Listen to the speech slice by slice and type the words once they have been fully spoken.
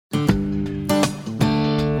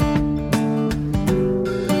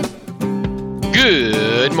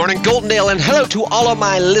Good morning, Goldendale, and hello to all of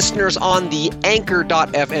my listeners on the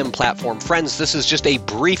Anchor.fm platform. Friends, this is just a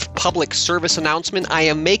brief public service announcement. I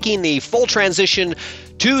am making the full transition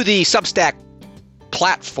to the Substack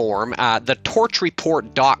platform,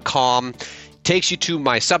 thetorchreport.com. Takes you to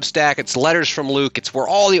my Substack. It's Letters from Luke. It's where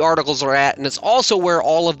all the articles are at, and it's also where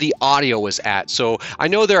all of the audio is at. So I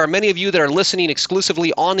know there are many of you that are listening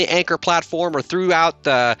exclusively on the Anchor platform or throughout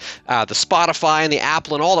the Spotify and the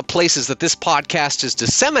Apple and all the places that this podcast is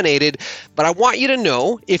disseminated. But I want you to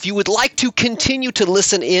know, if you would like to continue to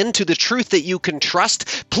listen in to the truth that you can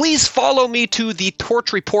trust, please follow me to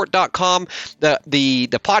thetorchreport.com.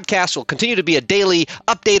 The podcast will continue to be a daily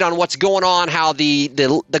update on what's going on, how the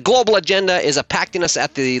global agenda is impacting us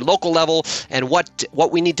at the local level, and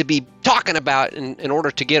what we need to be talking about in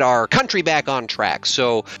order to get our country back on track.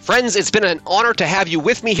 So, friends, it's been an honor to have you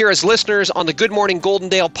with me here as listeners on the Good Morning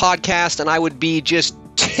Goldendale podcast, and I would be just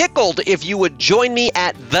tickled if you would join me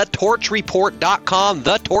at thetorchreport.com,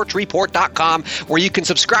 thetorchreport.com, where you can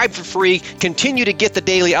subscribe for free, continue to get the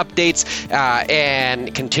daily updates,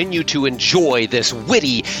 and continue to enjoy this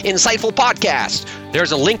witty, insightful podcast.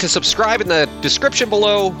 There's a link to subscribe in the description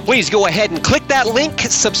below. Please go ahead and click that link,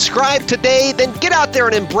 subscribe today, then get out there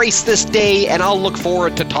and embrace this day, and I'll look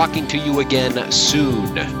forward to talking to you again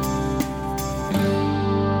soon.